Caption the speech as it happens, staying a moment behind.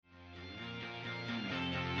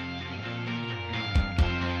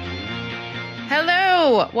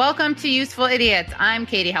Hello, welcome to Useful Idiots. I'm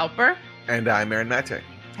Katie Helper. And I'm Aaron Mate.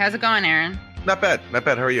 How's it going, Aaron? Not bad.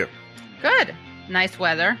 How are you? Good. Nice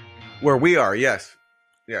weather. Where we are, yes.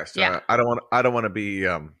 Yeah. I don't want to be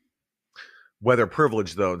weather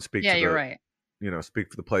privileged though, and speak. Yeah, to you're the, right. Speak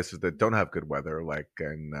for the places that don't have good weather. Like,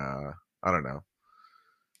 I don't know.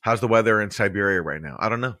 How's the weather in Siberia right now? I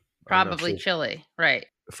don't know. Probably chilly, right?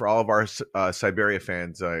 For all of our Siberia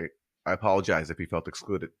fans, I apologize if you felt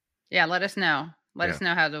excluded. Yeah, let us know. Let us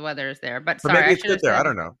know how the weather is there. But But sorry, maybe I it's should good have there. said, I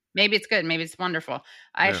don't know. Maybe it's good. Maybe it's wonderful.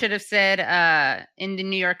 I should have said in the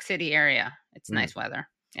New York City area. It's nice weather.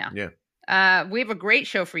 Yeah. We have a great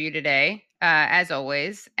show for you today, as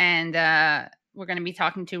always. And we're going to be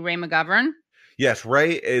talking to Ray McGovern. Yes,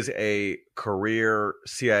 Ray is a career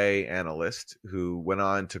CIA analyst who went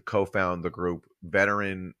on to co-found the group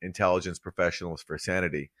Veteran Intelligence Professionals for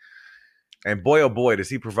Sanity. And boy, oh boy, does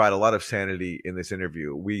he provide a lot of sanity in this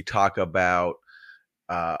interview. We talk about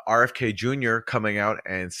RFK Jr. coming out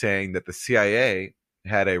and saying that the CIA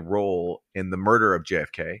had a role in the murder of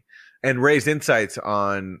JFK. And Ray's insights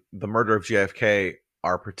on the murder of JFK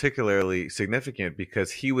are particularly significant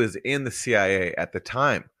because he was in the CIA at the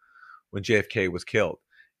time when JFK was killed.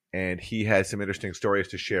 And he has some interesting stories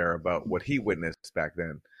to share about what he witnessed back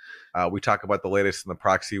then. We talk about the latest in the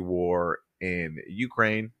proxy war in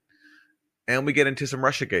Ukraine. And we get into some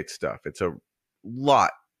Russiagate stuff. It's a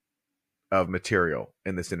lot of material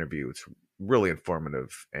in this interview. It's really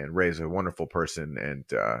informative. And Ray's a wonderful person. And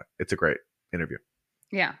it's a great interview.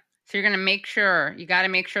 Yeah. So you got to make sure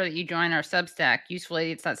that you join our Substack,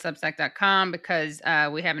 usefulidiots.substack.com, because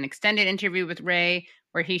we have an extended interview with Ray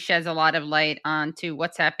where he sheds a lot of light onto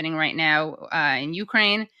what's happening right now in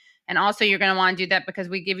Ukraine. And also you're going to want to do that because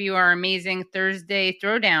we give you our amazing Thursday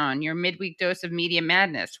Throwdown, your midweek dose of media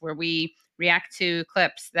madness, where we react to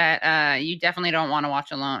clips that you definitely don't want to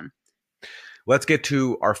watch alone. Let's get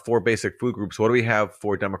to our 4 basic food groups. What do we have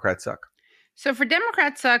for Democrats Suck? So for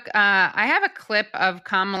Democrats Suck, I have a clip of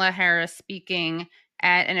Kamala Harris speaking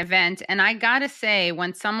at an event. And I got to say,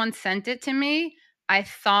 when someone sent it to me, I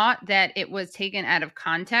thought that it was taken out of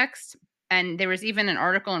context. And there was even an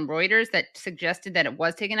article in Reuters that suggested that it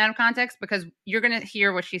was taken out of context, because you're going to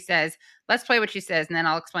hear what she says. Let's play what she says, and then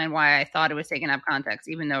I'll explain why I thought it was taken out of context,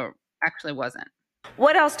 even though it actually wasn't.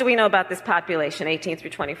 What else do we know about this population, 18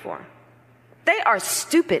 through 24? They are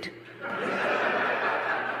stupid.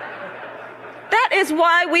 That is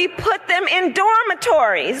why we put them in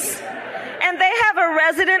dormitories, and they have a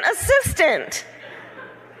resident assistant.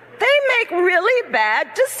 They make really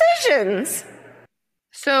bad decisions.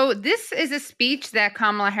 So this is a speech that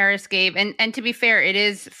Kamala Harris gave, and to be fair, it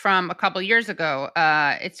is from a couple years ago.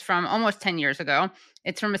 It's from almost 10 years ago.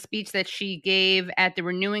 It's from a speech that she gave at the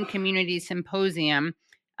Renewing Communities Symposium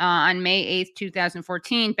on May 8th,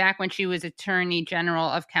 2014, back when she was Attorney General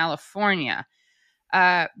of California.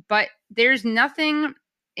 But there's nothing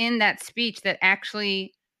in that speech that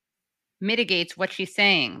actually mitigates what she's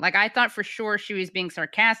saying. Like, I thought for sure she was being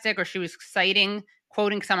sarcastic or she was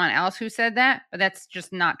quoting someone else who said that, but that's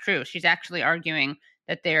just not true. She's actually arguing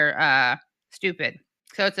that they're stupid.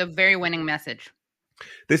 So it's a very winning message.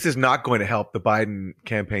 This is not going to help the Biden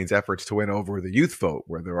campaign's efforts to win over the youth vote,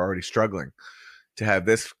 where they're already struggling to have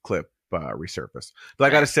this clip resurface. But I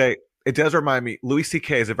got to say, it does remind me, Louis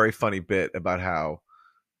C.K. has a very funny bit about how,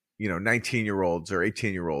 19-year-olds or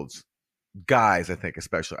 18-year-olds, guys, I think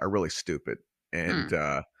especially, are really stupid. And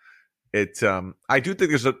I do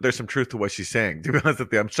think there's some truth to what she's saying, to be honest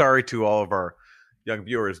with you. I'm sorry to all of our young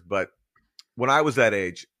viewers, but when I was that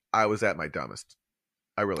age, I was at my dumbest.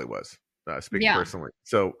 I really was, speaking personally.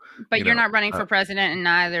 So, but you're not running for president, and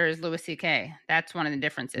neither is Louis C.K. That's one of the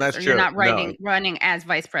differences. That's true. You're not running as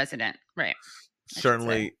vice president, right?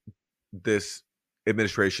 Certainly, this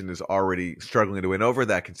administration is already struggling to win over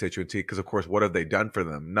that constituency because, of course, what have they done for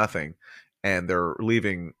them? Nothing. And they're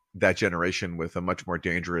leaving that generation with a much more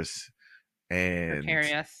dangerous and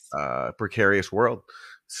precarious world.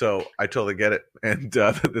 So I totally get it. And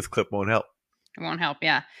this clip won't help. It won't help,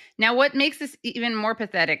 yeah. Now, what makes this even more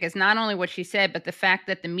pathetic is not only what she said, but the fact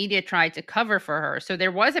that the media tried to cover for her. So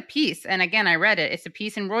there was a piece, and again, I read it. It's a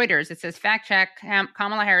piece in Reuters. It says, fact check,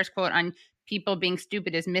 Kamala Harris quote on people being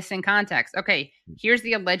stupid is missing context. Okay, here's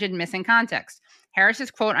the alleged missing context.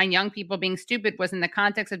 Harris's quote on young people being stupid was in the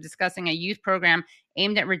context of discussing a youth program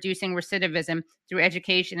aimed at reducing recidivism through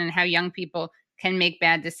education and how young people can make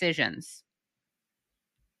bad decisions.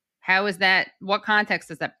 How is that? What context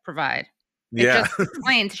does that provide? It just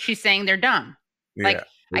explains she's saying they're dumb. Like,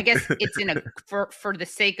 I guess it's for the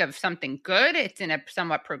sake of something good. It's in a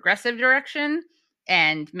somewhat progressive direction.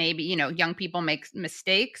 And maybe, young people make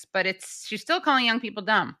mistakes, but she's still calling young people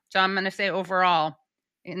dumb. So I'm going to say overall,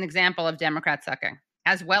 an example of Democrats sucking,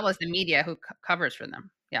 as well as the media who covers for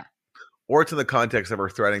them. Yeah. Or it's in the context of her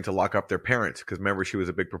threatening to lock up their parents, because remember she was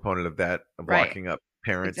a big proponent of that, of Right. locking up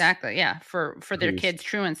parents. Exactly. Yeah, for their kids'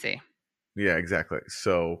 truancy. Yeah, exactly.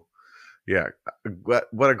 So, yeah,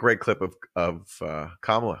 what a great clip of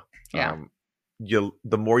Kamala. Yeah.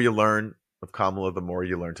 The more you learn of Kamala, the more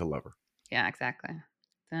you learn to love her. Yeah, exactly.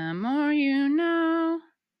 The more you know.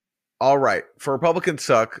 All right, for Republican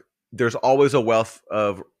suck, there's always a wealth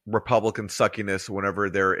of Republican suckiness whenever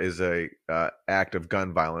there is a act of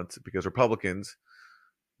gun violence, because Republicans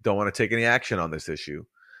don't want to take any action on this issue.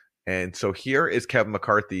 And so here is Kevin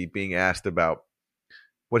McCarthy being asked about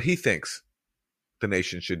what he thinks the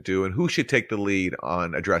nation should do and who should take the lead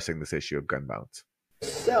on addressing this issue of gun violence.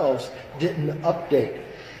 Themselves didn't update.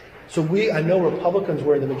 So I know Republicans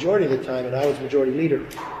were in the majority of the time, and I was majority leader.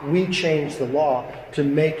 We changed the law to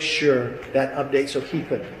make sure that update so he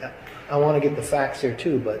could. I want to get the facts here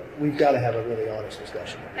too, but we've got to have a really honest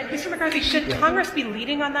discussion. And Mr. McCarthy, should Congress be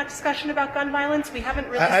leading on that discussion about gun violence? We haven't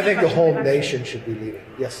really. I think the whole nation should be leading.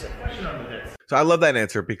 Yes, sir. So I love that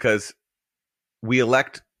answer, because we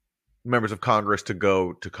elect members of Congress to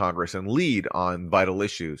go to Congress and lead on vital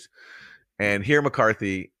issues. And here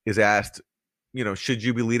McCarthy is asked, should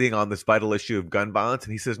you be leading on this vital issue of gun violence?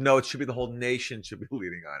 And he says, no, it should be the whole nation should be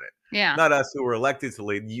leading on it. Yeah. Not us who were elected to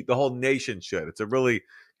lead. The whole nation should. It's a really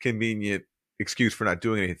convenient excuse for not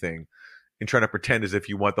doing anything and trying to pretend as if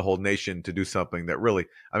you want the whole nation to do something that really,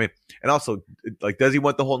 and also, like, does he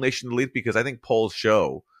want the whole nation to lead? Because I think polls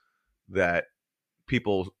show that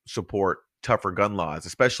people support tougher gun laws,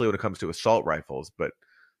 especially when it comes to assault rifles. But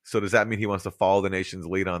so does that mean he wants to follow the nation's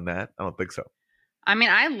lead on that? I don't think so.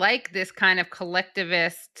 I like this kind of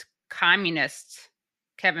collectivist, communist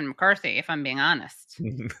Kevin McCarthy, if I'm being honest.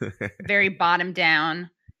 Very bottom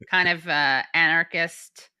down, kind of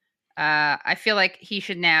anarchist. I feel like he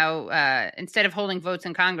should now, instead of holding votes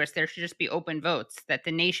in Congress, there should just be open votes that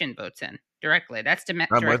the nation votes in directly. That's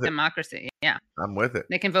direct democracy. Yeah. I'm with it.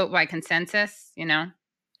 They can vote by consensus, Yeah.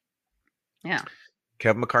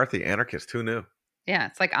 Kevin McCarthy, anarchist. Who knew? Yeah,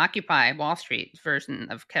 it's like Occupy Wall Street version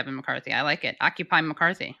of Kevin McCarthy. I like it. Occupy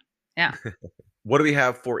McCarthy. Yeah. What do we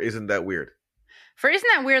have for Isn't That Weird? For Isn't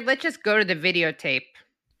That Weird, let's just go to the videotape.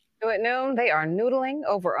 At noon, they are noodling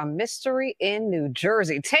over a mystery in New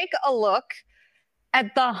Jersey. Take a look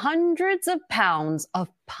at the hundreds of pounds of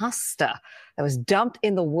pasta that was dumped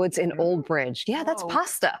in the woods in Old Bridge. Yeah, that's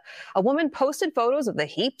pasta. A woman posted photos of the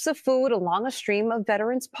heaps of food along a stream of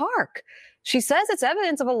Veterans Park. She says it's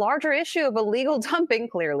evidence of a larger issue of illegal dumping,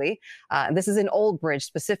 clearly. This is in Old Bridge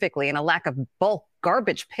specifically, and a lack of bulk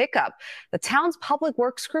garbage pickup. The town's public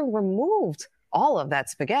works crew removed all of that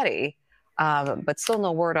spaghetti, but still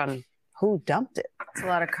no word on who dumped it. It's a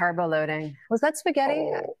lot of carbo loading. Was that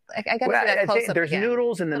spaghetti? I got to see that close up. There's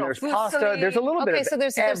noodles and then there's pasta. There's a little bit of Okay, so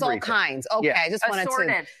there's all kinds. Okay, yeah. I just wanted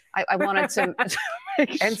to. I wanted to.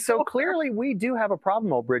 And so clearly we do have a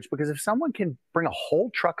problem, Old Bridge, because if someone can bring a whole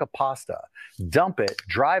truck of pasta, dump it,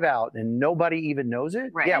 drive out, and nobody even knows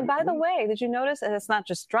it. Right. Yeah. And by the way, did you notice that it's not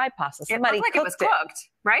just dry pasta? Somebody it looked like it was cooked,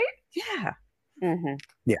 right? Yeah. Mm-hmm.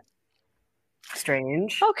 Yeah.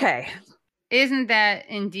 Strange. Okay. Isn't that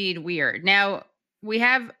indeed weird? Now, we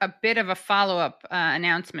have a bit of a follow-up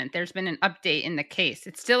announcement. There's been an update in the case.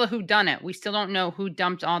 It's still a whodunit. We still don't know who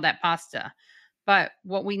dumped all that pasta. But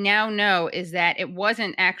what we now know is that it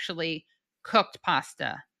wasn't actually cooked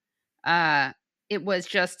pasta. It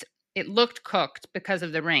looked cooked because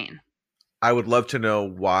of the rain. I would love to know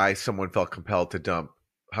why someone felt compelled to dump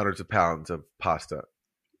hundreds of pounds of pasta.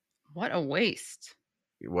 What a waste.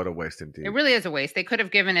 What a waste indeed. It really is a waste. They could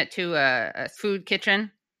have given it to a food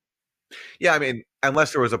kitchen. Yeah,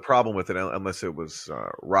 unless there was a problem with it, unless it was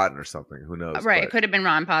rotten or something, who knows? Right, it could have been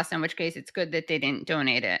rotten pasta, in which case it's good that they didn't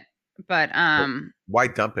donate it. But why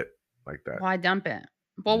dump it like that? Why dump it?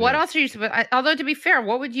 Well, what else are you supposed? Although to be fair,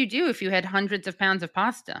 what would you do if you had hundreds of pounds of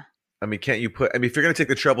pasta? Can't you put? If you're going to take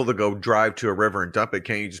the trouble to go drive to a river and dump it,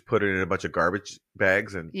 can't you just put it in a bunch of garbage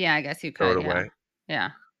bags and? Yeah, I guess you could. Throw it away. Yeah,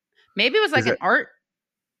 maybe it was like an art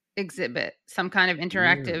exhibit, some kind of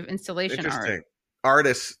interactive installation art.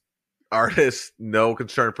 Artists, no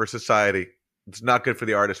concern for society. It's not good for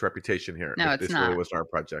the artist's reputation here. No, it's not. Really was an art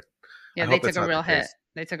project. Yeah, they took a real hit.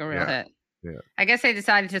 They took a real hit. Yeah. I guess they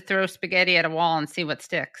decided to throw spaghetti at a wall and see what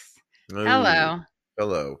sticks. Ooh,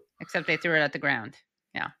 hello. Except they threw it at the ground.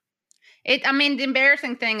 Yeah. The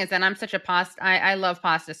embarrassing thing is that I'm such a pasta. I love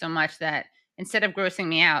pasta so much that instead of grossing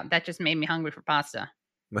me out, that just made me hungry for pasta.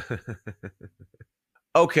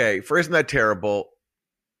 Okay, for Isn't That Terrible?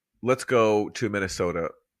 Let's go to Minnesota,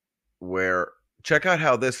 where check out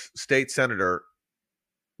how this state senator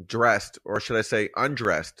dressed, or should I say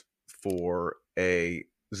undressed, for a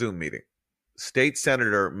Zoom meeting. State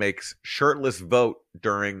senator makes shirtless vote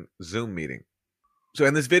during Zoom meeting. So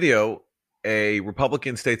in this video, a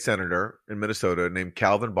Republican state senator in Minnesota named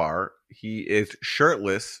Calvin Barr, he is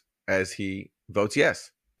shirtless as he votes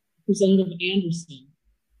yes. Representative Anderson.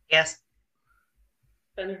 Yes.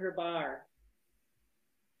 Senator Barr.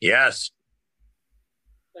 Yes.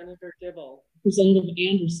 Senator Dibble. Representative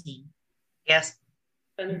Anderson. Yes.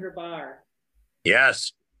 Senator Barr.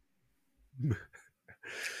 Yes.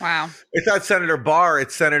 Wow. It's not Senator Barr,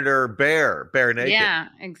 it's Senator Bare naked. Yeah,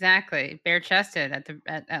 exactly. Bare chested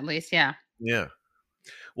at least. Yeah. Yeah.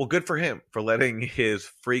 Well, good for him for letting his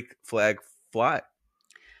freak flag fly.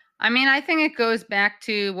 I mean, I think it goes back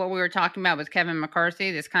to what we were talking about with Kevin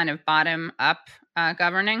McCarthy, this kind of bottom up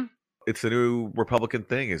governing. It's the new Republican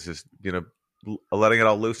thing, is just, letting it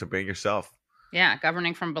all loose and being yourself. Yeah.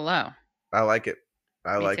 Governing from below. I like it.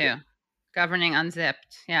 I Me like too. it. Governing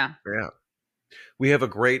unzipped. Yeah. Yeah. We have a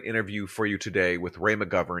great interview for you today with Ray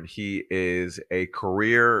McGovern. He is a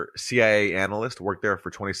career CIA analyst, worked there for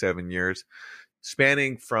 27 years,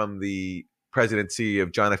 spanning from the presidency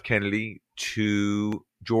of John F. Kennedy to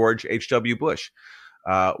George H.W. Bush,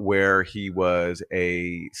 where he was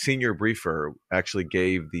a senior briefer, actually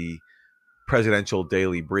gave the presidential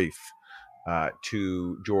daily brief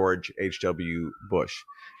to George H.W. Bush.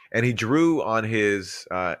 And he drew on his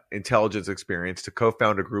intelligence experience to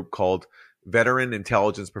co-found a group called Veteran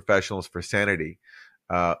Intelligence Professionals for Sanity,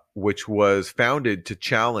 which was founded to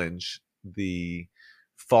challenge the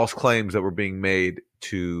false claims that were being made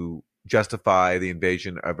to justify the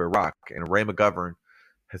invasion of Iraq. And Ray McGovern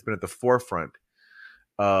has been at the forefront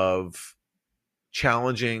of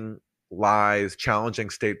challenging lies, challenging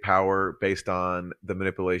state power based on the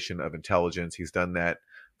manipulation of intelligence. He's done that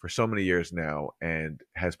for so many years now and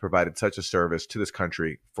has provided such a service to this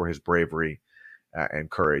country for his bravery and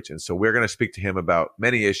courage. And so we're going to speak to him about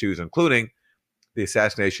many issues, including the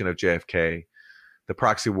assassination of JFK, the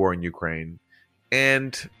proxy war in Ukraine,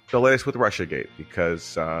 and the latest with Russiagate,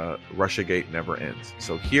 because Russiagate never ends.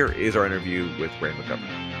 So here is our interview with Ray McGovern.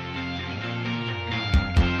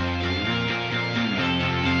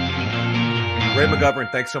 Ray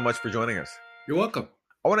McGovern, thanks so much for joining us. You're welcome.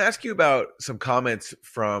 I want to ask you about some comments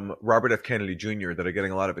from Robert F. Kennedy Jr. that are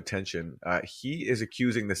getting a lot of attention. He is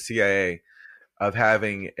accusing the CIA of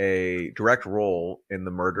having a direct role in the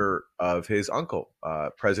murder of his uncle,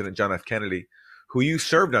 President John F. Kennedy, who you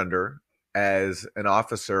served under as an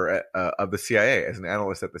officer of the CIA, as an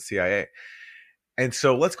analyst at the CIA. And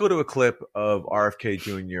so let's go to a clip of RFK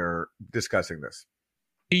Jr. discussing this.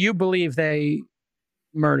 Do you believe they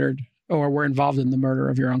murdered or were involved in the murder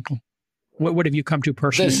of your uncle? What have you come to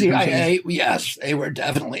personally? The CIA, yes, they were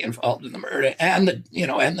definitely involved in the murder and the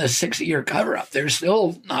 60-year cover-up. They're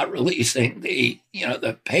still not releasing the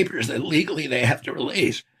papers that legally they have to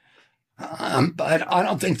release. But I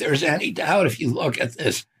don't think there's any doubt if you look at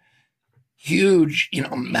this huge,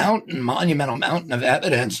 monumental mountain of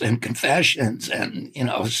evidence and confessions, and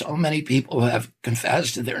so many people who have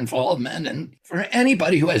confessed to their involvement. And for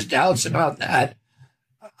anybody who has doubts about that,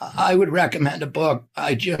 I would recommend a book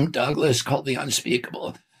by Jim Douglas called The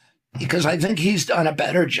Unspeakable, because I think he's done a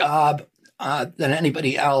better job than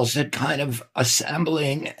anybody else at kind of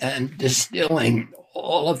assembling and distilling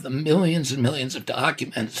all of the millions and millions of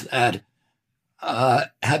documents that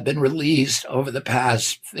have been released over the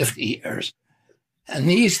past 50 years. And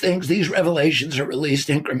these revelations are released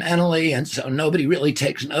incrementally, and so nobody really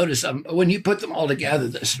takes notice of them. But when you put them all together,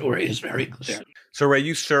 the story is very clear. So, Ray,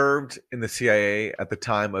 you served in the CIA at the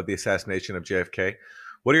time of the assassination of JFK.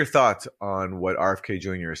 What are your thoughts on what RFK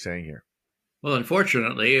Jr. is saying here? Well,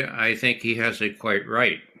 unfortunately, I think he has it quite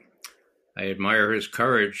right. I admire his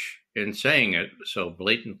courage in saying it so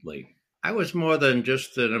blatantly. I was more than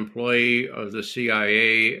just an employee of the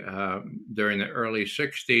CIA during the early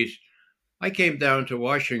 60s. I came down to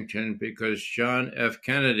Washington because John F.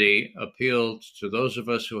 Kennedy appealed to those of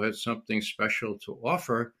us who had something special to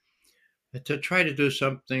offer to try to do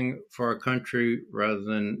something for our country rather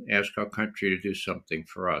than ask our country to do something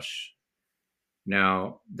for us.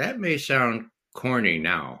 Now, that may sound corny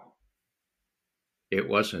now. It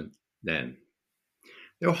wasn't then.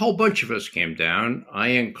 There were a whole bunch of us came down, I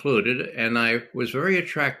included, and I was very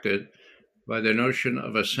attracted by the notion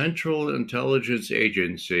of a central intelligence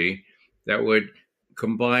agency that would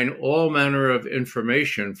combine all manner of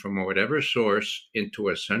information from whatever source into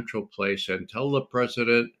a central place and tell the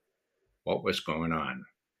president what was going on.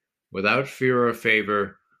 Without fear or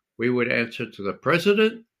favor, we would answer to the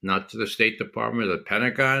president, not to the State Department or the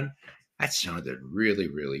Pentagon. That sounded really,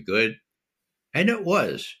 really good. And it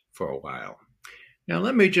was for a while. Now,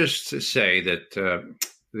 let me just say that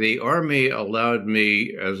the Army allowed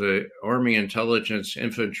me, as an Army intelligence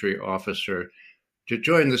infantry officer, to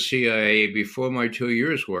join the CIA before my 2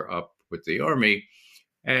 years were up with the Army.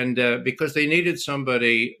 And because they needed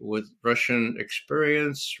somebody with Russian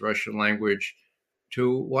experience, Russian language,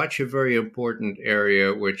 to watch a very important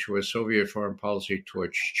area, which was Soviet foreign policy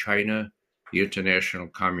towards China, the international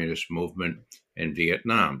communist movement, and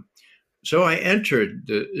Vietnam. So I entered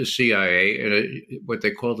the CIA in what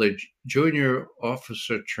they call the Junior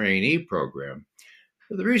Officer Trainee Program.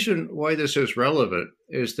 The reason why this is relevant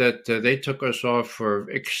is that they took us off for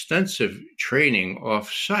extensive training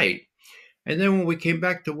off-site. And then when we came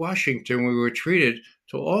back to Washington, we were treated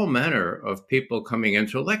to all manner of people coming in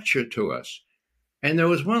to lecture to us. And there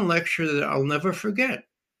was one lecture that I'll never forget.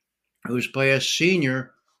 It was by a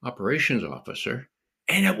senior operations officer,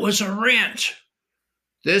 and it was a rant.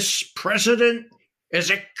 This president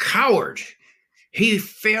is a coward. He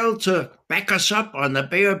failed to back us up on the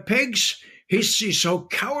Bay of Pigs. He's so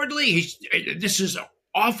cowardly. This is an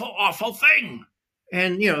awful, awful thing.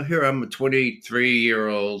 And, here I'm a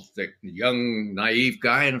 23-year-old, young, naive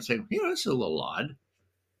guy, and I'm saying, that's a little odd.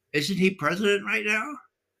 Isn't he president right now?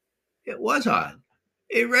 It was odd.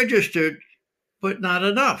 It registered, but not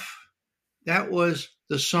enough. That was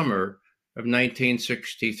the summer of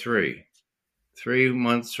 1963. 3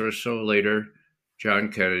 months or so later,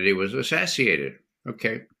 John Kennedy was assassinated.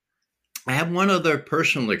 Okay. I have one other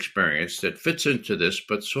personal experience that fits into this,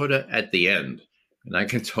 but sort of at the end. And I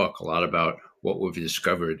can talk a lot about what we've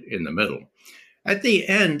discovered in the middle. At the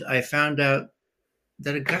end, I found out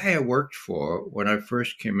that a guy I worked for when I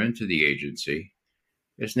first came into the agency,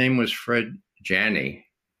 his name was Fred Janney.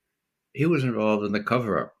 He was involved in the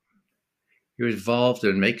cover-up. He was involved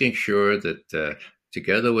in making sure that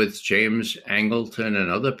together with James Angleton and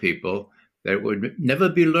other people, that would never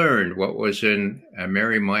be learned what was in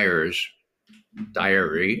Mary Myers'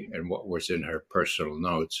 diary and what was in her personal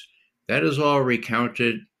notes. That is all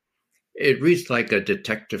recounted. It reads like a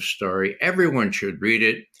detective story. Everyone should read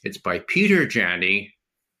it. It's by Peter Janney,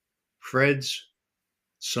 Fred's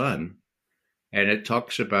son, and it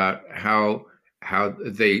talks about how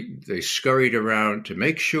they scurried around to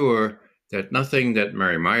make sure that nothing that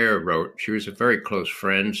Mary Meyer wrote, she was a very close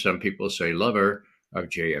friend, some people say lover, of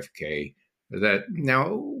JFK, that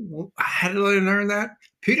now, how did I learn that?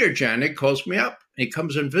 Peter Janney calls me up. He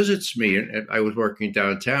comes and visits me. And I was working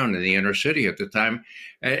downtown in the inner city at the time.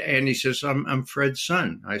 And he says, I'm Fred's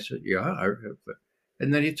son. I said, yeah.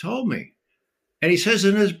 And then he told me. And he says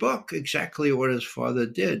in his book exactly what his father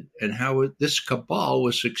did and how this cabal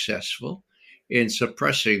was successful in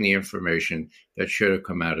suppressing the information that should have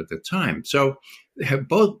come out at the time. So they have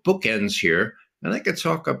both bookends here. And I could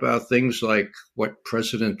talk about things like what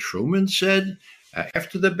President Truman said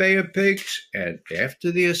after the Bay of Pigs and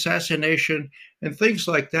after the assassination and things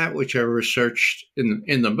like that, which I researched in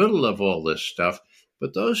the middle of all this stuff.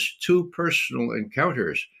 But those two personal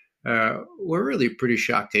encounters were really pretty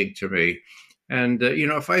shocking to me. And,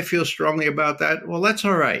 if I feel strongly about that, well, that's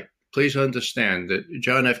all right. Please understand that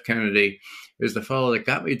John F. Kennedy is the fellow that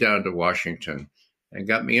got me down to Washington and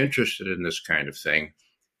got me interested in this kind of thing.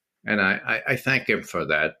 And I thank him for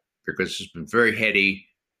that because it's been very heady.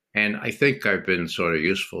 And I think I've been sort of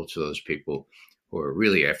useful to those people who are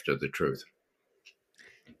really after the truth.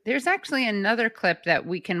 There's actually another clip that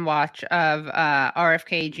we can watch of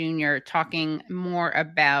RFK Jr. talking more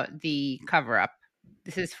about the cover-up.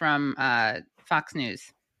 This is from Fox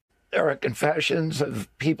News. There are confessions of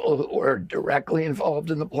people who were directly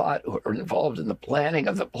involved in the plot, who were involved in the planning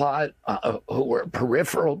of the plot, who were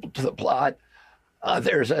peripheral to the plot.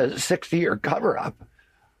 There's a 60-year cover-up.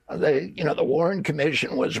 The Warren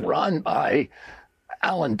Commission was run by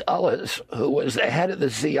Alan Dulles, who was the head of the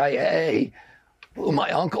CIA, who my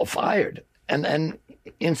uncle fired, and then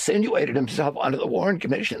insinuated himself onto the Warren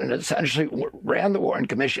Commission and essentially ran the Warren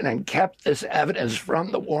Commission and kept this evidence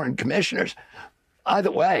from the Warren commissioners. By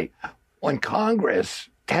the way, when Congress,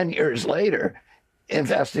 10 years later,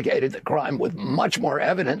 investigated the crime with much more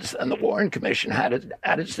evidence than the Warren Commission had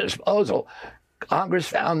at its disposal, Congress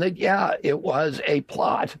found that, yeah, it was a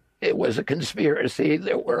plot. It was a conspiracy.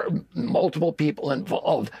 There were multiple people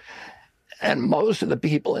involved. And most of the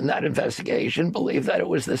people in that investigation believed that it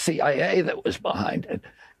was the CIA that was behind it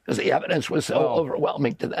because the evidence was so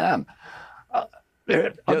overwhelming to them. By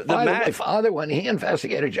the way, my father, when he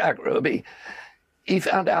investigated Jack Ruby, he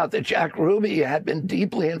found out that Jack Ruby had been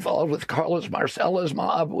deeply involved with Carlos Marcella's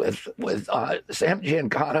mob, with Sam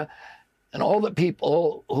Giancana, and all the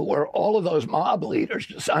people who were all of those mob leaders,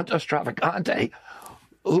 Santos Traficante,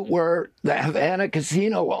 who were the Havana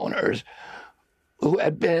casino owners, who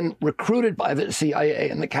had been recruited by the CIA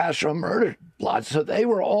in the Castro murder plot. So they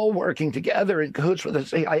were all working together in cahoots with the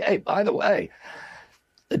CIA. By the way,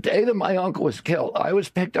 the day that my uncle was killed, I was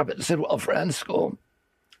picked up at Sidwell Friends School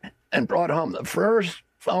and brought home. The first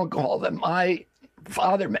phone call that my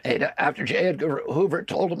father made after J. Edgar Hoover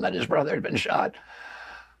told him that his brother had been shot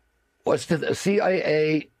was to the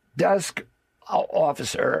CIA desk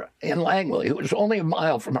officer in Langley, who was only a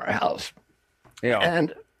mile from our house. Yeah.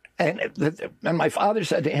 And my father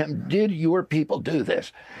said to him, "Did your people do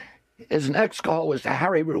this?" His next call was to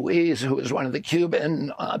Harry Ruiz, who was one of the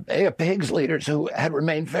Cuban Bay of Pigs leaders who had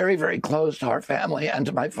remained very, very close to our family and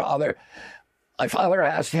to my father. My father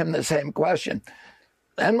asked him the same question.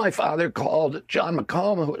 Then my father called John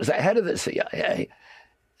McComb, who was the head of the CIA,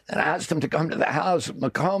 and asked him to come to the house.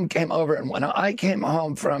 McComb came over, and when I came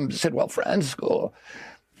home from Sidwell Friends School,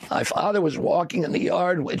 my father was walking in the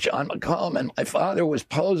yard with John McComb, and my father was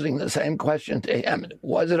posing the same question to him.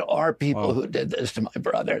 Was it our people who did this to my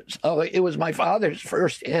brother? So it was my father's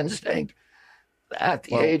first instinct that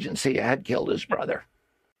the agency had killed his brother.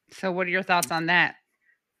 So what are your thoughts on that?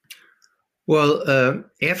 Well,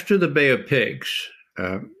 after the Bay of Pigs,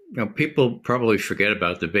 people probably forget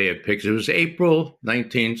about the Bay of Pigs. It was April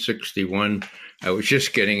 1961. I was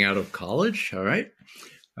just getting out of college, all right?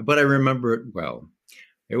 But I remember it well.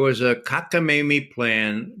 It was a cockamamie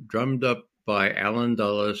plan drummed up by Allen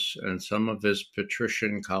Dulles and some of his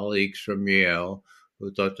patrician colleagues from Yale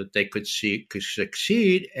who thought that they could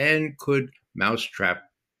succeed and could mousetrap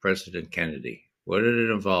President Kennedy. What did it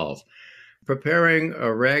involve? Preparing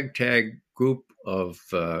a ragtag group of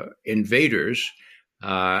invaders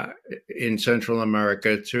in Central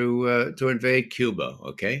America to invade Cuba.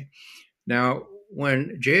 Okay, now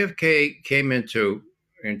when JFK came into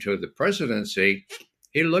the presidency,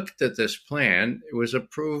 he looked at this plan. It was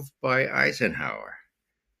approved by Eisenhower.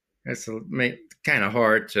 It's kind of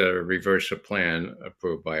hard to reverse a plan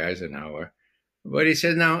approved by Eisenhower, but he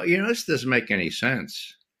said, "Now this doesn't make any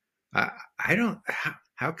sense. I don't.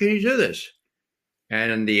 How can you do this?"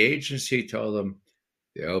 And the agency told them,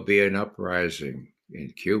 "There'll be an uprising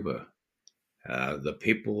in Cuba. The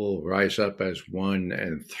people will rise up as one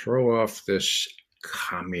and throw off this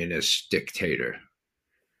communist dictator."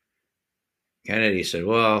 Kennedy said,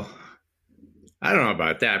 "Well, I don't know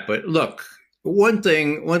about that, but look, one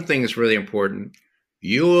thing is really important.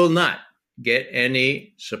 You will not get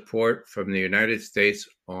any support from the United States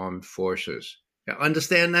Armed Forces. Now,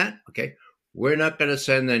 understand that? Okay. We're not going to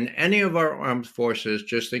send in any of our armed forces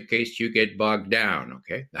just in case you get bogged down,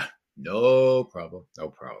 okay? No problem, no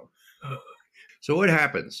problem." So what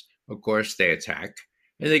happens? Of course, they attack,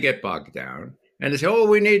 and they get bogged down, and they say, "Oh,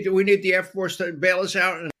 we need the Air Force to bail us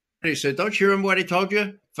out." And he said, "Don't you remember what I told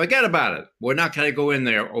you? Forget about it. We're not going to go in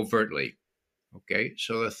there overtly." Okay,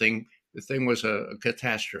 so the thing was a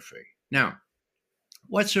catastrophe. Now,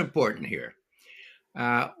 what's important here?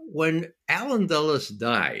 When Allen Dulles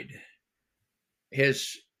died,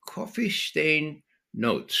 his coffee-stained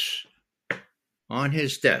notes on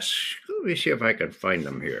his desk. Let me see if I can find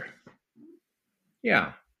them here.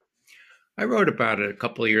 Yeah, I wrote about it a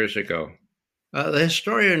couple of years ago. The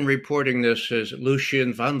historian reporting this is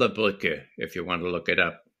Lucien van der Blicke, if you want to look it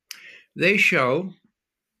up. They show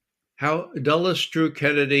how Dulles drew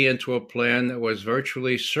Kennedy into a plan that was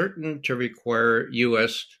virtually certain to require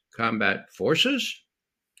U.S. combat forces.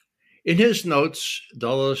 In his notes,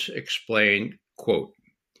 Dulles explained, quote,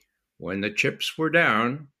 "When the chips were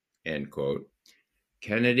down," end quote,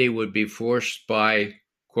 Kennedy would be forced by,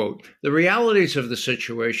 quote, "the realities of the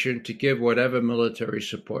situation to give whatever military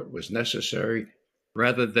support was necessary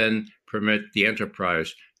rather than permit the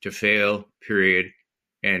enterprise to fail, period,"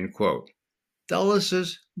 end quote.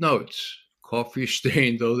 Dulles' notes,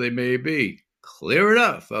 coffee-stained though they may be, clear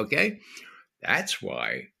enough, okay? That's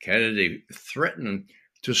why Kennedy threatened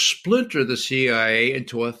to splinter the CIA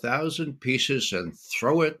into 1,000 pieces and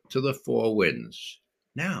throw it to the four winds.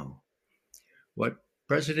 Now, what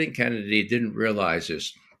President Kennedy didn't realize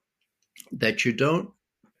is that you don't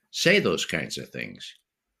say those kinds of things.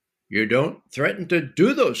 You don't threaten to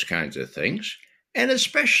do those kinds of things, and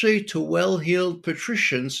especially to well-heeled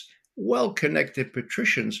patricians, well-connected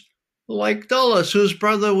patricians like Dulles, whose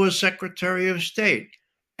brother was Secretary of State,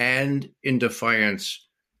 and in defiance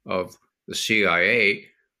of the CIA,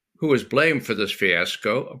 who was blamed for this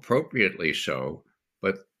fiasco, appropriately so,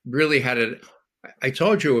 but really had it. I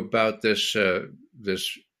told you about this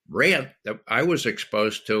rant that I was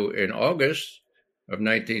exposed to in August of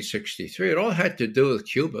 1963. It all had to do with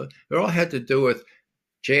Cuba. It all had to do with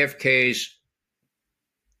JFK's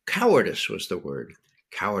cowardice was the word.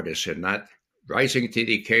 Cowardice and not rising to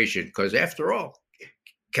the occasion, because after all,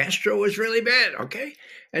 Castro was really bad, okay?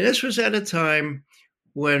 And this was at a time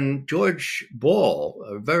when George Ball,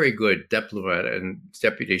 a very good diplomat and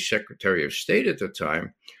Deputy Secretary of State at the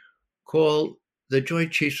time, called the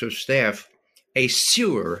Joint Chiefs of Staff a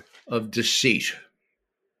sewer of deceit.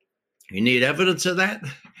 You need evidence of that?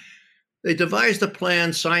 They devised a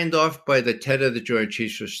plan signed off by the head of the Joint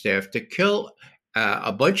Chiefs of Staff to kill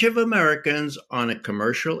a bunch of Americans on a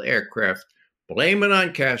commercial aircraft, blame it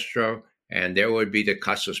on Castro, and there would be the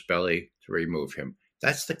casus belli to remove him.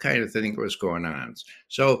 That's the kind of thing that was going on.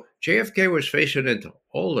 So JFK was facing into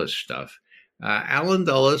all this stuff. Allen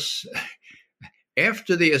Dulles,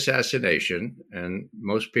 after the assassination, and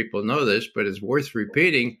most people know this, but it's worth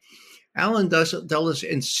repeating, Allen Dulles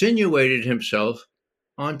insinuated himself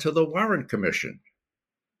onto the Warren Commission.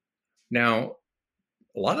 Now,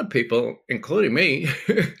 a lot of people, including me,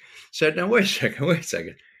 said, now, wait a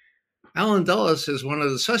second. Allen Dulles is one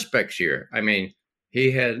of the suspects here. I mean,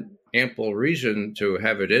 he had ample reason to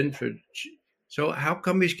have it in for. So how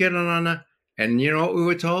come he's getting on a? And you know what we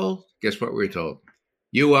were told? Guess what we were told?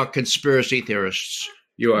 You are conspiracy theorists.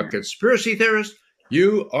 You are conspiracy theorists.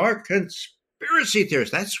 You are conspiracy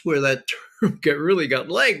theorists. That's where that term really got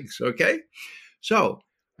legs. Okay. So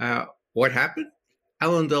what happened?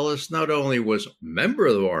 Allen Dulles not only was a member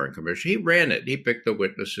of the Warren Commission, he ran it. He picked the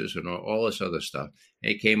witnesses and all this other stuff.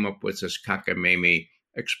 And he came up with this cockamamie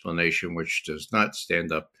explanation, which does not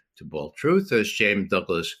stand up to bold truth, as James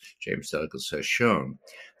Douglas has shown.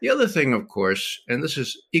 The other thing, of course, and this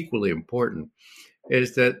is equally important,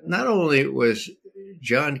 is that not only was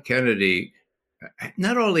John Kennedy,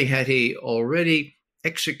 not only had he already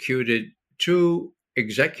executed 2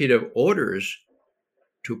 executive orders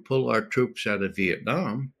to pull our troops out of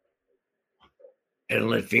Vietnam and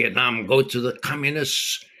let Vietnam go to the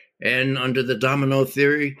communists, and under the domino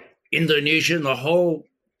theory, Indonesia and the whole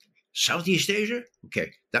Southeast Asia?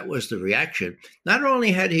 Okay, that was the reaction. Not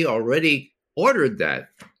only had he already ordered that,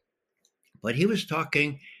 but he was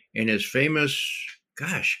talking in his famous,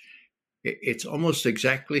 it's almost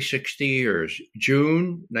exactly 60 years,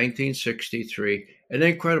 June 1963, an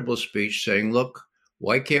incredible speech saying, look,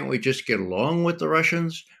 why can't we just get along with the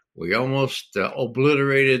Russians? We almost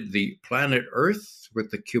obliterated the planet Earth with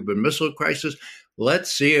the Cuban Missile Crisis.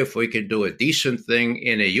 Let's see if we can do a decent thing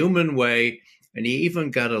in a human way. And he even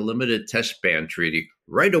got a limited test ban treaty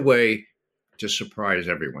right away to surprise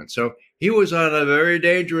everyone. So he was on a very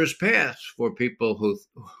dangerous path for people who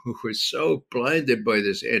were so blinded by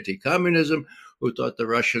this anti-communism, who thought the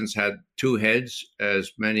Russians had 2 heads,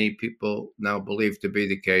 as many people now believe to be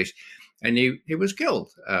the case. And he was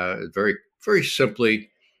killed. Very, very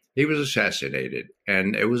simply, he was assassinated.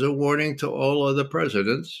 And it was a warning to all other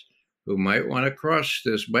presidents who might want to cross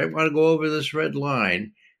this, might want to go over this red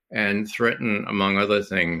line and threaten, among other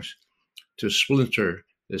things, to splinter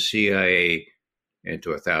the CIA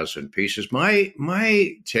into 1,000 pieces.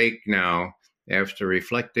 My take now, after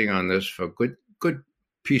reflecting on this for a good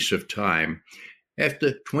piece of time,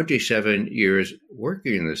 after 27 years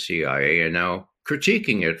working in the CIA and now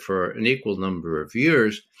critiquing it for an equal number of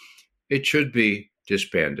years, it should be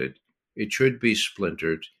disbanded. It should be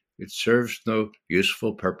splintered. It serves no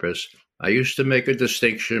useful purpose. I used to make a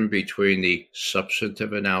distinction between the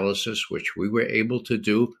substantive analysis, which we were able to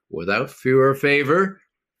do without fear or favor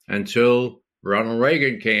until Ronald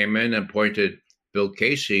Reagan came in and appointed Bill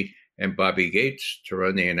Casey and Bobby Gates to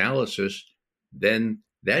run the analysis. Then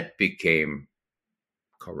that became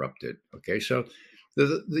corrupted. Okay, so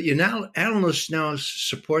the analysts now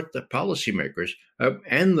support the policymakers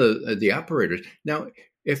and the operators. Now,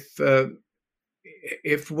 if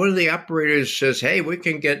one of the operators says, "Hey, we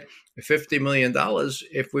can get $50 million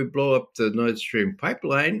if we blow up the Nord Stream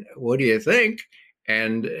pipeline," what do you think?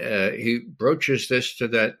 And he broaches this to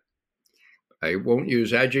that. I won't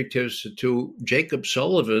use adjectives, to Jacob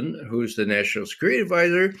Sullivan, who's the National Security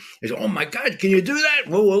Advisor. He says, "Oh my God, can you do that?"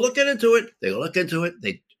 Well, we're looking into it. They look into it.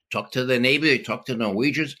 They talk to the Navy. They talk to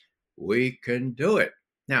Norwegians. We can do it.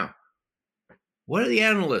 Now, what do the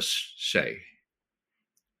analysts say?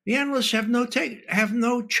 The analysts have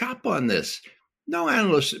no chop on this. No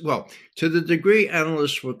analysts. Well, to the degree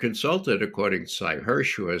analysts were consulted, according to Cy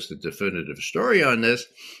Hirsch, who has the definitive story on this,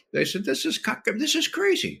 they said, "This is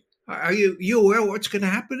crazy. Are you aware what's going to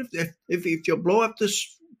happen if you blow up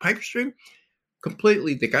this pipe stream?"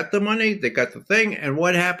 Completely. They got the money. They got the thing. And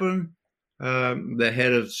what happened? The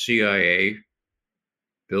head of CIA,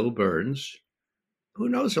 Bill Burns, who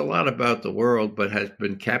knows a lot about the world, but has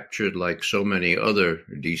been captured like so many other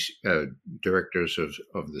directors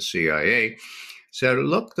of the CIA, said,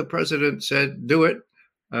 "Look, the president said, do it.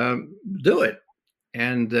 Do it."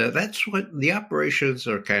 And that's what the operations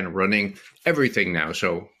are kind of running everything now.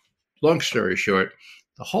 So, long story short,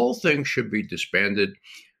 the whole thing should be disbanded.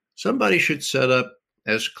 Somebody should set up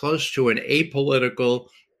as close to an apolitical,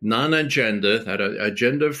 non-agenda, that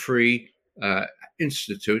agenda-free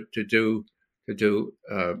institute to do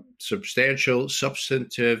substantial,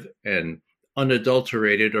 substantive, and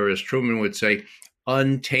unadulterated, or as Truman would say,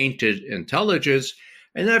 untainted intelligence.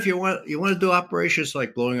 And then if you want to do operations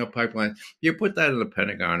like blowing up pipelines, you put that in the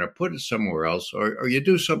Pentagon or put it somewhere else, or you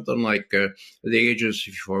do something like the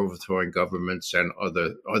Agency for Overthrowing Governments and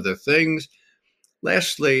other things.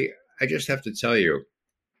 Lastly, I just have to tell you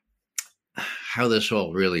how this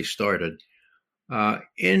all really started.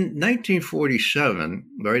 In 1947,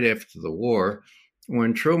 right after the war,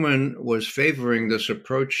 when Truman was favoring this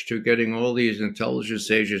approach to getting all these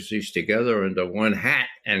intelligence agencies together under one hat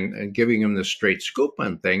and giving them the straight scoop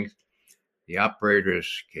on things, the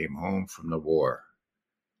operators came home from the war.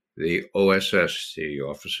 The OSS, the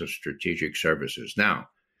Office of Strategic Services. Now,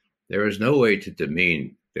 there is no way to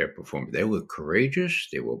demean their performance. They were courageous.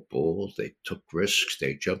 They were bold. They took risks.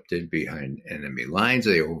 They jumped in behind enemy lines.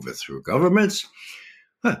 They overthrew governments.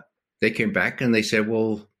 They came back and they said,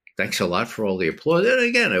 well, thanks a lot for all the applause. And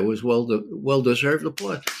again, it was well-deserved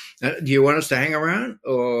applause. Do you want us to hang around,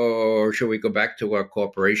 or should we go back to our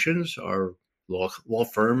corporations, our law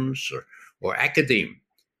firms, or academe?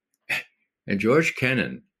 And George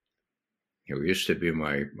Kennan, who used to be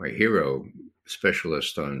my hero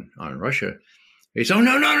specialist on Russia, he said, oh,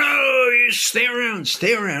 no, you stay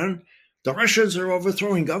around. The Russians are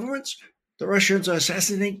overthrowing governments. The Russians are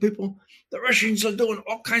assassinating people. The Russians are doing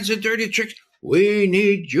all kinds of dirty tricks. We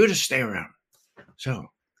need you to stay around. So the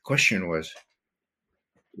question was,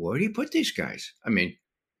 where do you put these guys? I mean,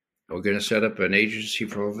 are we going to set up an agency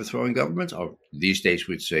for overthrowing governments? Or these days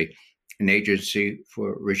we'd say an agency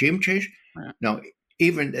for regime change? Yeah. No,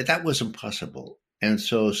 even that was impossible. And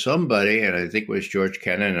so somebody, and I think it was George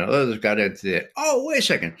Kennan and others, got into it. Oh, wait a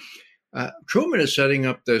second. Truman is setting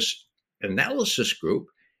up this analysis group,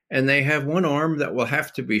 and they have one arm that will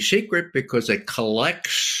have to be secret because it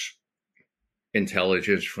collects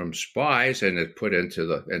intelligence from spies and it's put into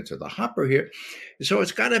the hopper here. So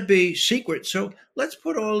it's got to be secret. So let's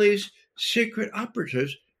put all these secret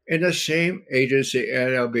operatives in the same agency,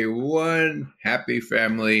 and it'll be one happy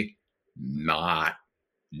family. Not.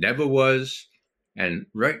 Never was. And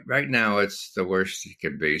right now, it's the worst it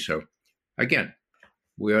can be. So, again,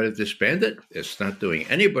 we ought to disband it. It's not doing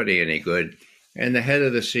anybody any good. And the head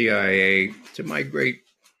of the CIA, to my great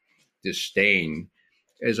disdain,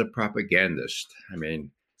 is a propagandist. I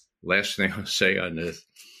mean, last thing I'll say on this.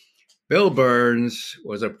 Bill Burns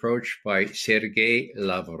was approached by Sergei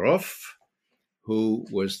Lavrov, who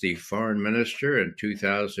was the foreign minister in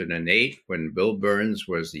 2008 when Bill Burns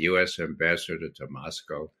was the U.S. ambassador to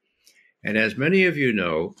Moscow. And as many of you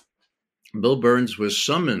know, Bill Burns was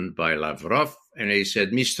summoned by Lavrov, and he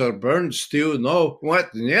said, Mr. Burns, do you know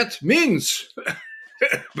what "niet" means?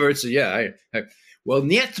 Burns said, yeah. Well,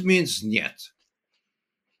 "niet" means "niet."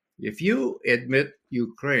 If you admit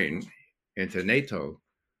Ukraine into NATO,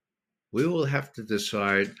 we will have to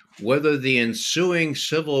decide whether the ensuing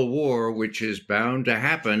civil war, which is bound to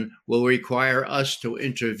happen, will require us to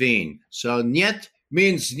intervene. So "niet"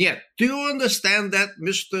 means "niet." Do you understand that,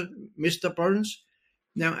 Mr. Burns?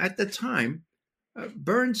 Now, at the time,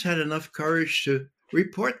 Burns had enough courage to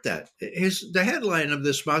report that. The headline of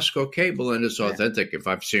this Moscow cable, and it's authentic. If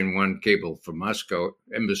I've seen one cable from Moscow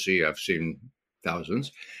embassy, I've seen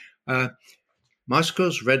thousands.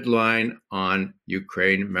 Moscow's red line on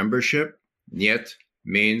Ukraine membership, "niet"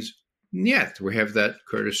 means "niet." We have that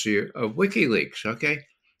courtesy of WikiLeaks, okay?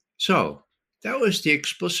 So that was the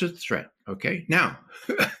explicit threat, okay? Now,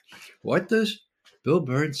 what does Bill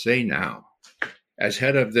Burns say now? As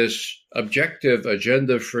head of this objective,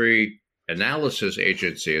 agenda-free analysis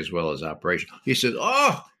agency as well as operation, he says,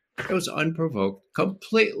 it was unprovoked,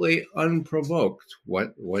 completely unprovoked,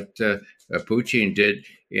 what Putin did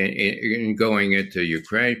in going into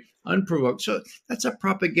Ukraine, unprovoked. So that's a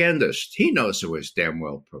propagandist. He knows it was damn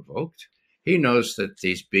well provoked. He knows that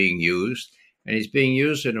he's being used, and he's being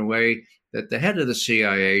used in a way that the head of the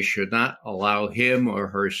CIA should not allow him or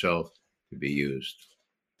herself to be used.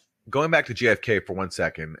 Going back to JFK for 1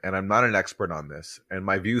 second, and I'm not an expert on this, and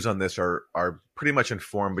my views on this are pretty much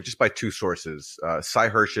informed, but just by two sources, Cy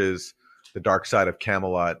Hirsch's The Dark Side of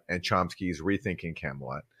Camelot and Chomsky's Rethinking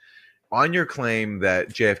Camelot. On your claim that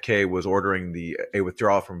JFK was ordering a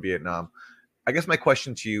withdrawal from Vietnam, I guess my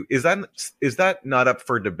question to you is that not up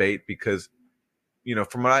for debate? Because, you know,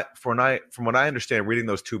 from what I understand, reading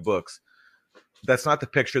those two books, that's not the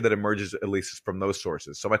picture that emerges, at least from those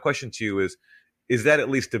sources. So my question to you is is that at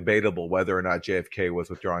least debatable whether or not JFK was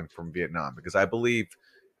withdrawing from Vietnam? Because I believe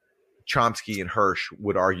Chomsky and Hirsch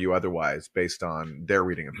would argue otherwise based on their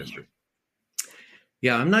reading of history.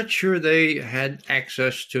 Yeah, I'm not sure they had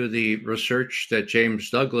access to the research that James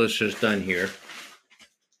Douglas has done here.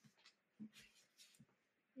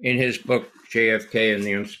 In his book, JFK and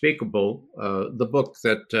the Unspeakable, the book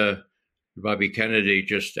that Bobby Kennedy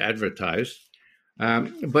just advertised.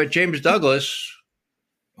 But James Douglas,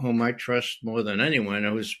 whom I trust more than anyone,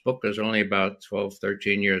 whose book is only about 12,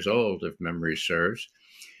 13 years old, if memory serves,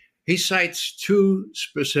 he cites two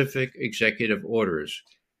specific executive orders.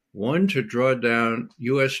 One to draw down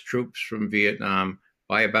U.S. troops from Vietnam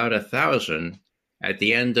by about 1,000 at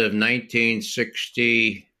the end of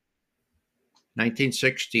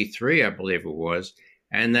 1963, I believe it was,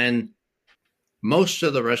 and then most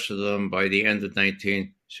of the rest of them by the end of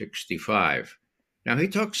 1965. Now, he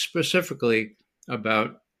talks specifically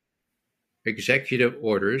about executive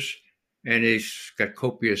orders, and he's got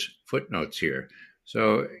copious footnotes here.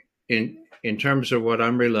 So in terms of what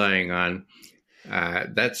I'm relying on,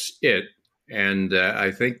 that's it. And I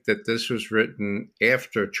think that this was written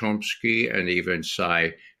after Chomsky and even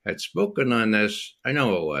Tsai had spoken on this. I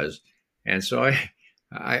know it was. And so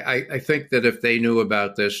I think that if they knew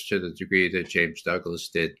about this to the degree that James Douglas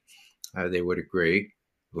did, they would agree.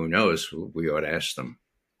 Who knows? We ought to ask them.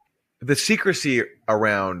 The secrecy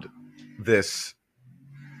around this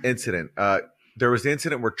incident, there was the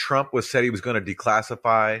incident where Trump said he was going to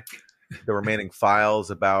declassify the remaining files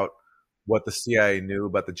about what the CIA knew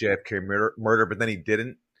about the JFK murder, but then he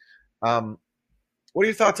didn't. What are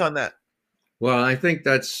your thoughts on that? Well, I think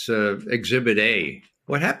that's Exhibit A.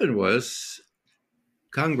 What happened was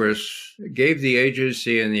Congress gave the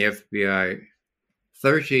agency and the FBI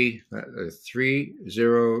 30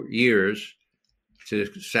 years to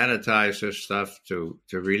sanitize this stuff, to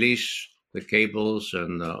release the cables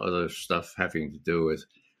and the other stuff having to do with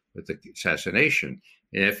the assassination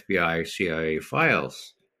in FBI, CIA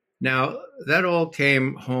files. Now, that all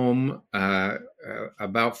came home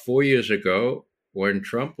about 4 years ago when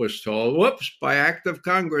Trump was told, whoops, by act of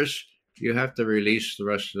Congress, you have to release the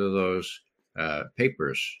rest of those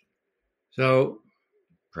papers. So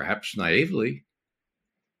perhaps naively,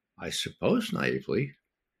 I suppose naively,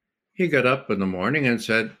 he got up in the morning and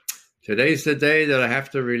said, today's the day that I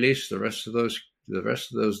have to release the rest of those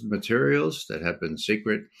materials that have been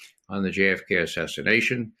secret on the JFK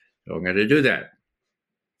assassination. So I'm going to do that.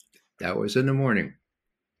 That was in the morning.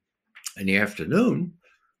 In the afternoon,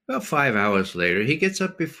 about 5 hours later, he gets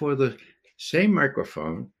up before the same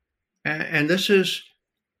microphone, and this is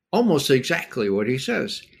almost exactly what he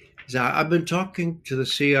says. He said, I've been talking to the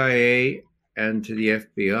CIA and to the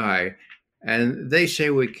FBI, and they say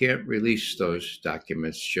we can't release those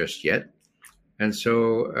documents just yet. And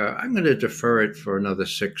so I'm going to defer it for another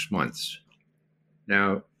 6 months.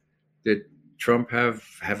 Now, did Trump have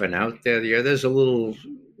an out there? Yeah, there's a little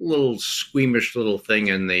squeamish little thing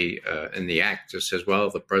in the act that says, well,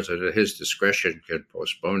 the president at his discretion can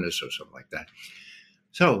postpone this or something like that.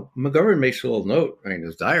 So McGovern makes a little note in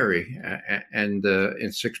his diary, and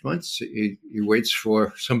in 6 months he waits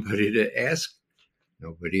for somebody to ask.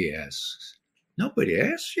 Nobody asks. Nobody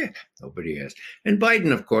asks? Yeah, nobody asks. And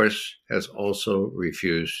Biden, of course, has also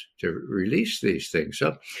refused to release these things.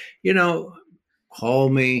 So, call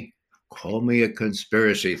me a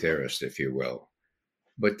conspiracy theorist, if you will.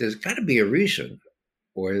 But there's got to be a reason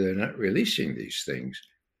why they're not releasing these things.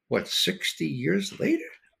 60 years later?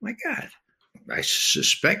 My God. I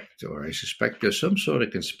suspect there's some sort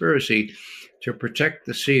of conspiracy to protect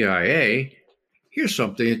the CIA. Here's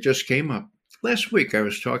something that just came up. Last week, I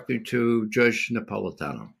was talking to Judge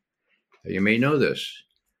Napolitano. You may know this.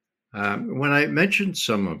 When I mentioned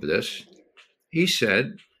some of this, he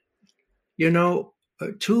said,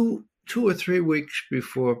 2 or 3 weeks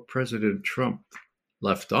before President Trump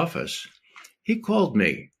left office, he called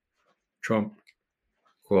me. Trump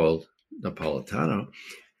called Napolitano,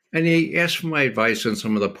 and he asked for my advice on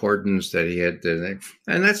some of the pardons that he had done.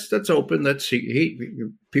 And that's open.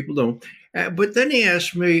 People don't. But then he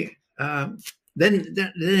asked me, then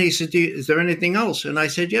he said, is there anything else? And I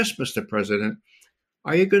said, yes, Mr. President.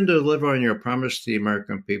 Are you going to deliver on your promise to the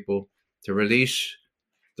American people to release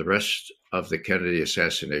the rest of the Kennedy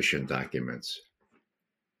assassination documents?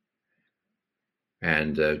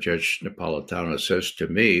 And Judge Napolitano says to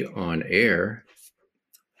me on air,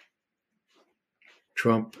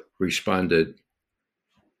 Trump responded,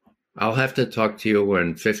 I'll have to talk to you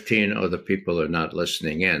when 15 other people are not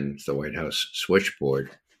listening in, the White House switchboard.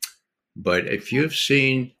 But if you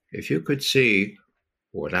could see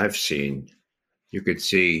what I've seen, you could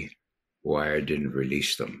see why I didn't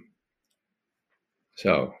release them.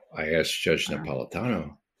 So I asked Judge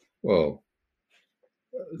Napolitano, well,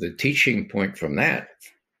 the teaching point from that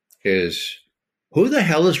is, who the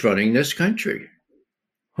hell is running this country?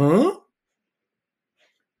 Huh?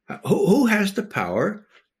 Who has the power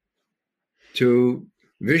to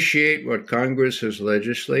vitiate what Congress has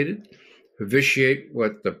legislated, vitiate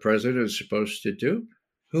what the president is supposed to do?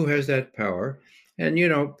 Who has that power? And,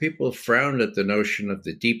 people frown at the notion of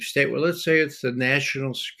the deep state. Well, let's say it's the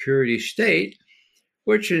national security state,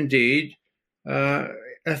 which indeed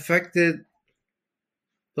affected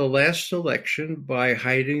the last election by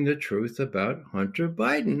hiding the truth about Hunter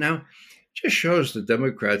Biden. Now, it just shows the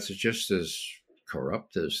Democrats are just as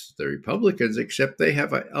corrupt as the Republicans, except they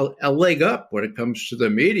have a leg up when it comes to the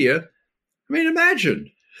media. I mean,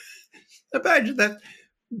 imagine that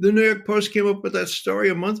the New York Post came up with that story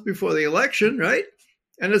a month before the election, right?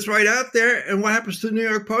 And it's right out there. And what happens to the New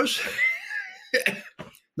York Post?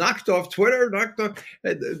 Knocked off Twitter,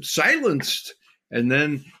 silenced. And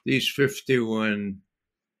then these 51,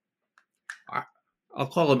 I'll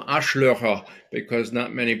call them Arschlöcher, because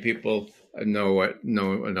not many people know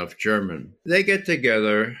enough German. They get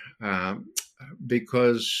together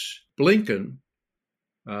because Blinken,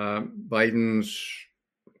 Biden's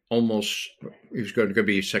he's going to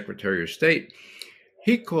be Secretary of State.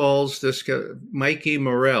 He calls this guy, Mikey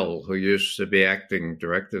Morell, who used to be acting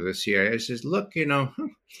director of the CIA, says, look,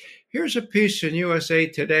 here's a piece in USA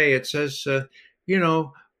Today. It says,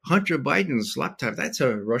 Hunter Biden's laptop, that's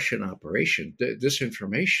a Russian operation,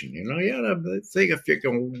 disinformation. You gotta think if you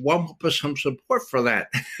can wump up some support for that.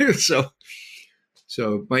 So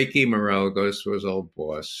Mikey Morell goes to his old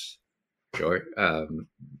boss,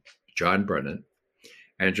 John Brennan,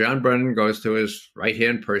 and John Brennan goes to his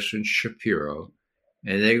right-hand person, Shapiro,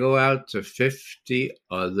 and they go out to 50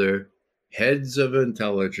 other heads of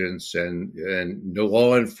intelligence and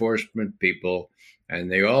law enforcement people,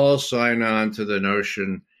 and they all sign on to the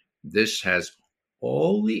notion this has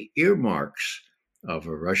all the earmarks of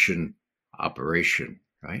a Russian operation,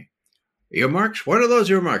 right? Earmarks? What are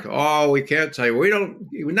those earmarks? Oh, we can't tell you.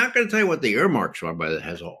 We're not going to tell you what the earmarks are, but it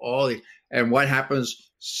has all the, and what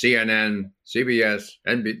happens? CNN, CBS,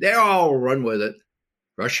 NBC, they all run with it.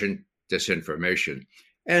 Russian disinformation.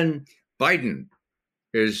 And Biden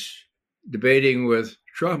is debating with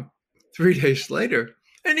Trump 3 days later,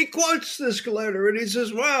 and he quotes this letter, and he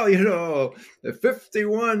says, well, the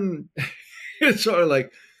 51, it's sort of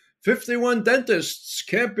like 51 dentists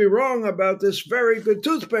can't be wrong about this very good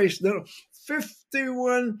toothpaste. No,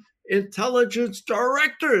 51 intelligence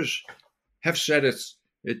directors have said it's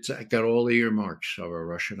got all the earmarks of a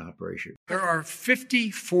Russian operation. There are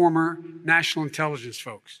 50 former national intelligence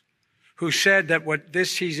folks who said that what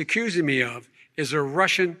he's accusing me of is a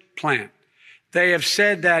Russian plan. They have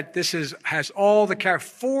said that this has all the 5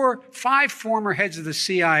 former heads of the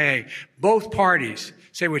CIA, both parties,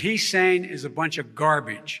 say what he's saying is a bunch of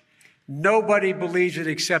garbage. Nobody believes it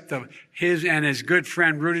except his and his good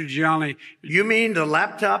friend Rudy Giuliani. You mean the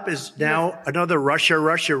laptop is now another Russia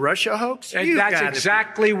hoax? That's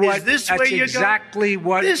exactly what. Is this where you exactly go?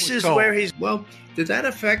 What this is told. Where he's. Well, did that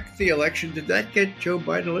affect the election? Did that get Joe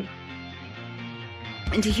Biden?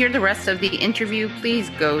 And to hear the rest of the interview, please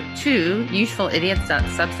go to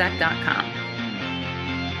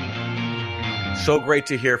usefulidiots.substack.com. So great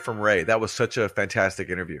to hear from Ray. That was such a fantastic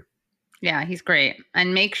interview. Yeah, he's great.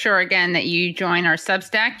 And make sure, again, that you join our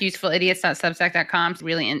Substack, usefulidiots.substack.com.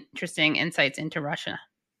 Really interesting insights into Russia.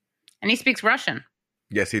 And he speaks Russian.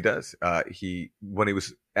 Yes, he does. When he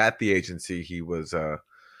was at the agency, he was a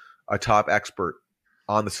top expert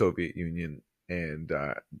on the Soviet Union, and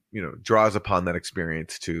draws upon that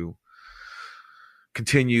experience to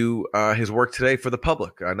continue his work today for the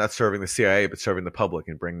public, not serving the CIA, but serving the public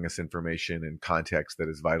and bringing us information and context that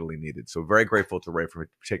is vitally needed. So very grateful to Ray for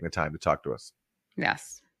taking the time to talk to us.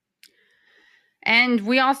 Yes. And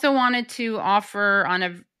we also wanted to offer, on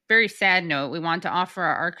a very sad note, we want to offer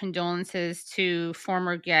our condolences to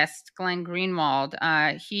former guest Glenn Greenwald.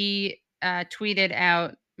 He tweeted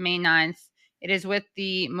out May 9th, "It is with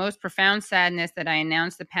the most profound sadness that I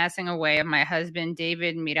announce the passing away of my husband,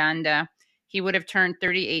 David Miranda. He would have turned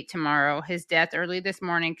 38 tomorrow. His death early this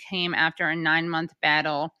morning came after a 9-month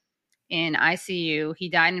battle in ICU. He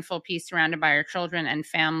died in full peace, surrounded by our children and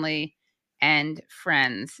family and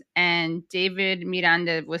friends." And David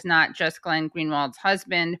Miranda was not just Glenn Greenwald's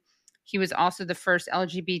husband. He was also the first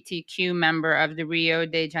LGBTQ member of the Rio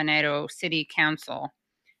de Janeiro City Council.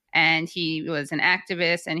 And he was an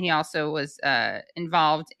activist, and he also was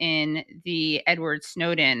involved in the Edward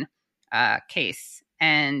Snowden case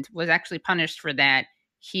and was actually punished for that.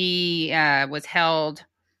 He was held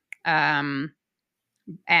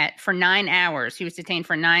for 9 hours. He was detained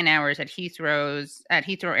for 9 hours at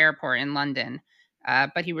Heathrow Airport in London.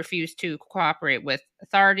 But he refused to cooperate with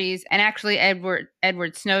authorities. And actually,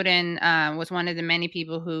 Edward Snowden was one of the many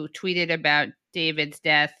people who tweeted about David's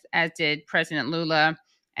death, as did President Lula.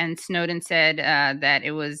 And Snowden said that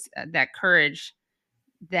it was that courage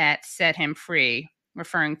that set him free,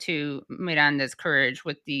 referring to Miranda's courage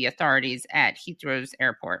with the authorities at Heathrow's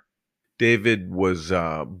airport. David was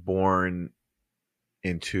born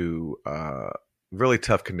into really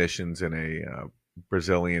tough conditions in a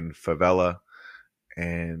Brazilian favela,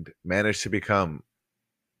 and managed to become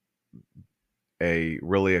a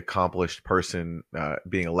really accomplished person,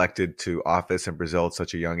 being elected to office in Brazil at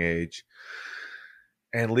such a young age,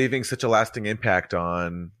 and leaving such a lasting impact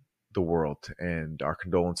on the world. And our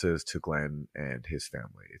condolences to Glenn and his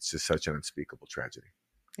family. It's just such an unspeakable tragedy.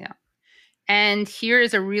 Yeah. And here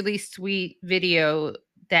is a really sweet video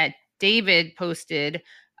that David posted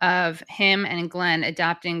of him and Glenn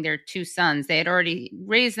adopting their 2 sons. They had already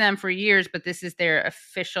raised them for years, but this is their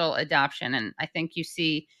official adoption. And I think you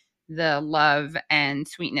see the love and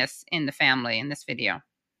sweetness in the family in this video.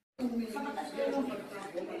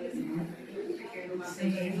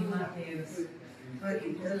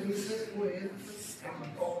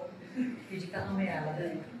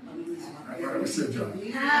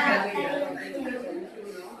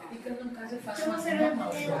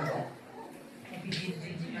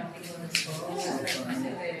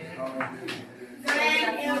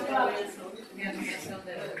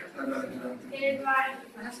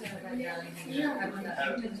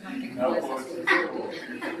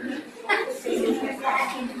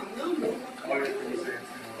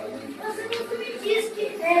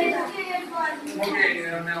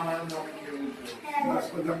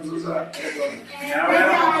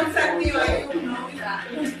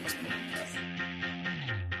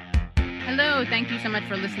 Hello, thank you so much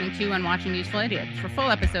for listening to and watching Useful Idiots. For full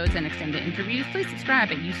episodes and extended interviews, please subscribe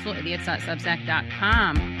at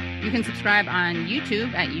usefulidiots.substack.com. You can subscribe on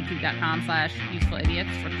YouTube at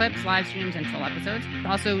youtube.com/usefulidiots for clips, live streams, and full episodes.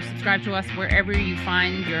 Also, subscribe to us wherever you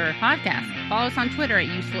find your podcast. Follow us on Twitter at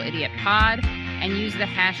UsefulIdiotPod and use the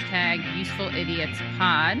hashtag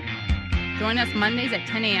UsefulIdiotsPod. Join us Mondays at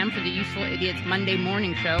 10 a.m. for the Useful Idiots Monday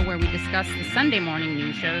Morning Show, where we discuss the Sunday morning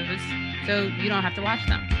news shows so you don't have to watch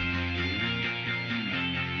them.